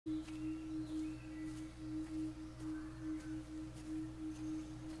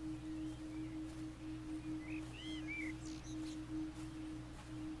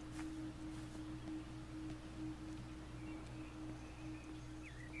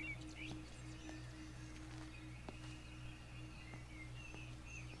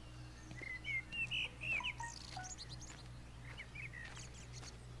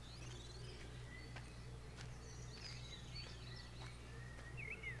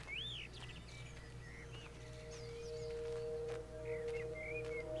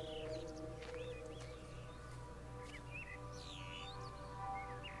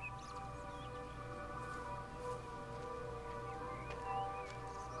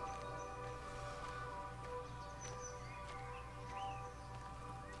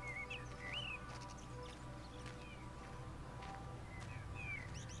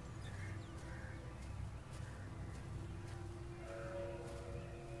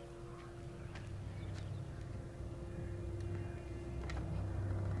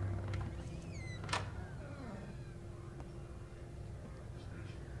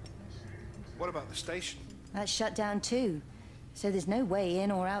What about the station? That's shut down too. So there's no way in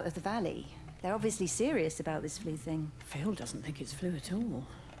or out of the valley. They're obviously serious about this flu thing. Phil doesn't think it's flu at all.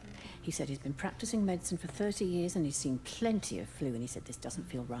 He said he's been practicing medicine for 30 years and he's seen plenty of flu, and he said this doesn't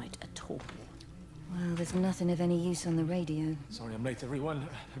feel right at all. Well, there's nothing of any use on the radio. Sorry I'm late, everyone.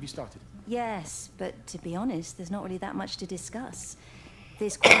 Have you started? Yes, but to be honest, there's not really that much to discuss.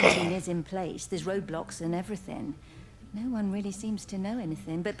 This quarantine is in place, there's roadblocks and everything. No one really seems to know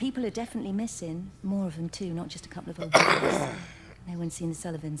anything, but people are definitely missing. More of them too, not just a couple of old guys. No one's seen the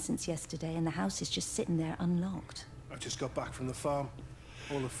Sullivans since yesterday, and the house is just sitting there unlocked. I just got back from the farm.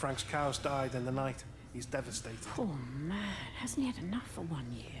 All of Frank's cows died in the night. He's devastated. Poor man, hasn't he had enough for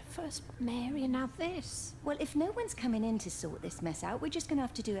 1 year? First Mary and now this. Well, if no one's coming in to sort this mess out, we're just gonna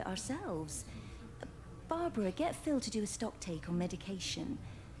have to do it ourselves. Barbara, get Phil to do a stock take on medication.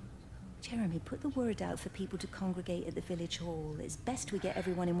 Jeremy, put the word out for people to congregate at the village hall. It's best we get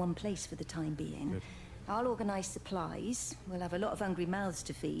everyone in one place for the time being. Good. I'll organise supplies. We'll have a lot of hungry mouths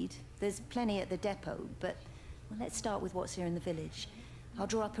to feed. There's plenty at the depot, but well, let's start with what's here in the village. I'll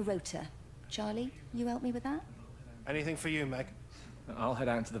draw up a rota. Charlie, you help me with that? Anything for you, Meg? I'll head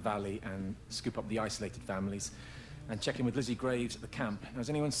out into the valley and scoop up the isolated families and check in with Lizzie Graves at the camp. Has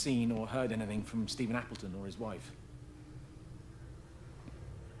anyone seen or heard anything from Stephen Appleton or his wife?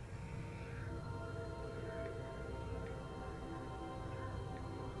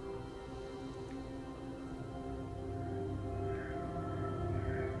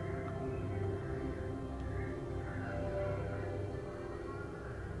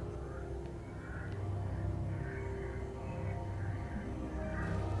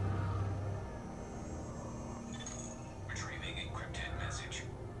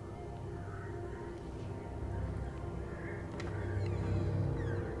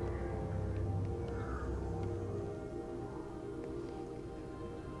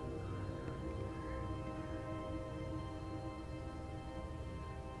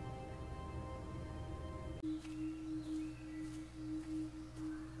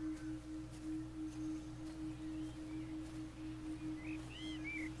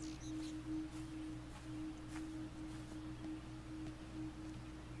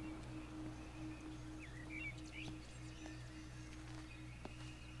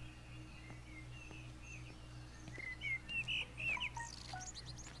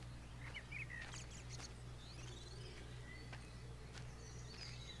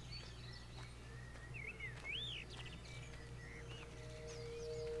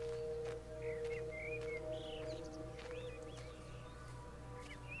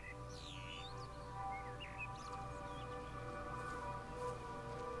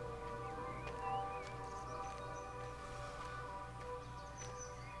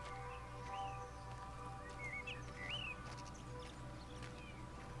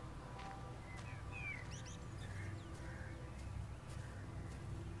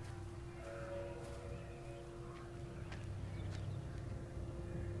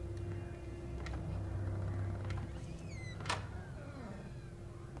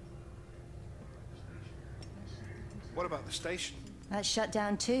 What about the station? That's shut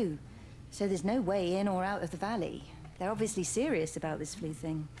down too. So there's no way in or out of the valley. They're obviously serious about this flu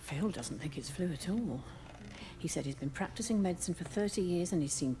thing. Phil doesn't think it's flu at all. He said he's been practicing medicine for 30 years and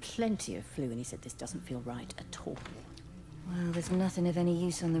he's seen plenty of flu, and he said this doesn't feel right at all. Well, there's nothing of any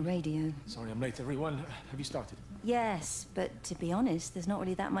use on the radio. Sorry I'm late, everyone. Have you started? Yes, but to be honest, there's not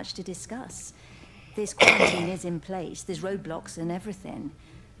really that much to discuss. This quarantine is in place, there's roadblocks and everything.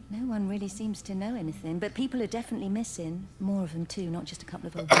 No one really seems to know anything, but people are definitely missing. More of them too, not just a couple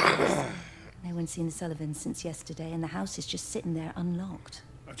of old guys. No one's seen the Sullivans since yesterday, and the house is just sitting there unlocked.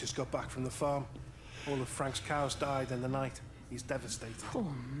 I just got back from the farm. All of Frank's cows died in the night. He's devastated. Poor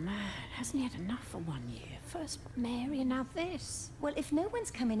man, hasn't he had enough for 1 year? First Mary and now this. Well, if no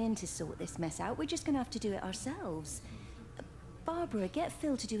one's coming in to sort this mess out, we're just gonna have to do it ourselves. Barbara, get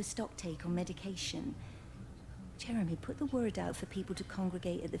Phil to do a stock take on medication. Jeremy, put the word out for people to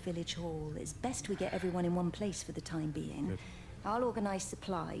congregate at the village hall. It's best we get everyone in one place for the time being. Good. I'll organise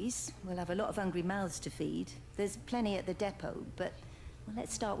supplies. We'll have a lot of hungry mouths to feed. There's plenty at the depot, but well,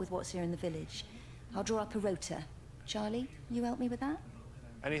 let's start with what's here in the village. I'll draw up a rota. Charlie, you help me with that?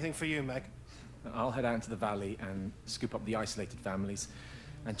 Anything for you, Meg? I'll head out into the valley and scoop up the isolated families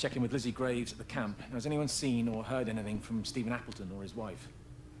and check in with Lizzie Graves at the camp. Has anyone seen or heard anything from Stephen Appleton or his wife?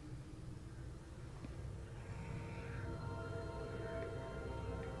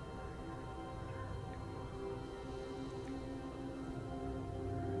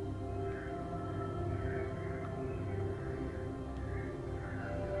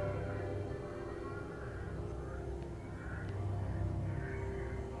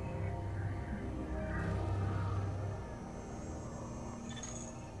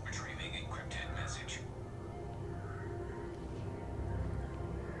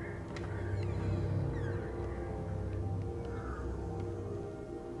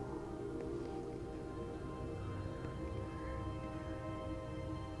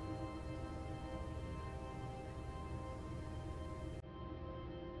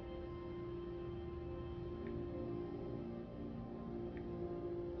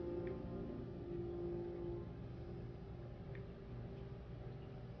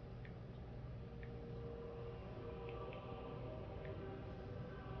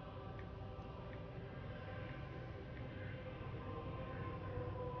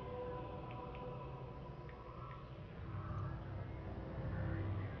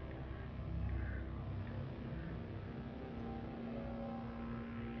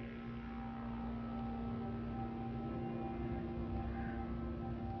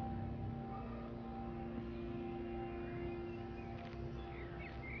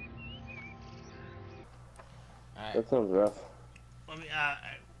 Alright. That sounds rough. I'm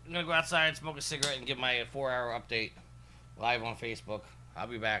gonna go outside, smoke a cigarette, and give my 4-hour update live on Facebook. I'll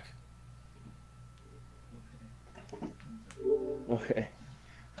be back. Okay.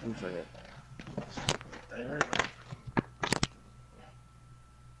 One second.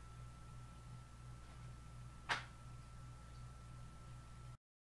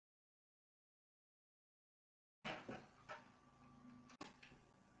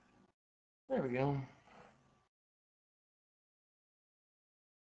 There we go.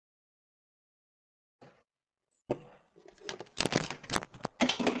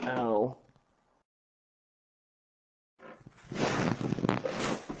 Ow.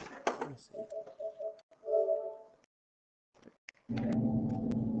 Let me see.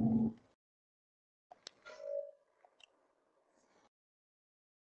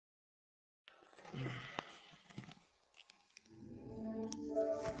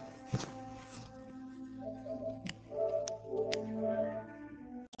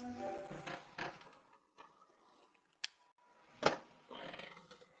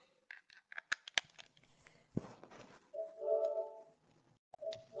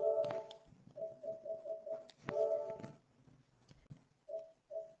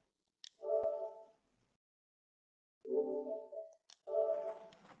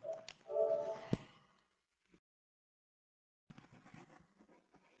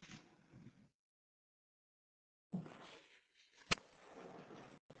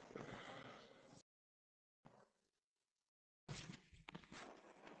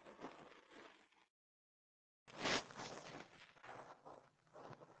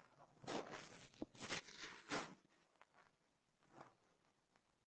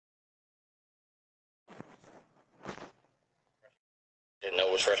 Didn't know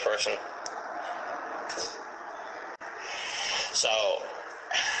it was first person. So,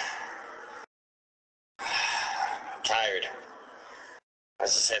 I'm tired. As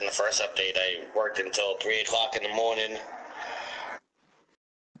I said in the first update, I worked until 3 o'clock in the morning.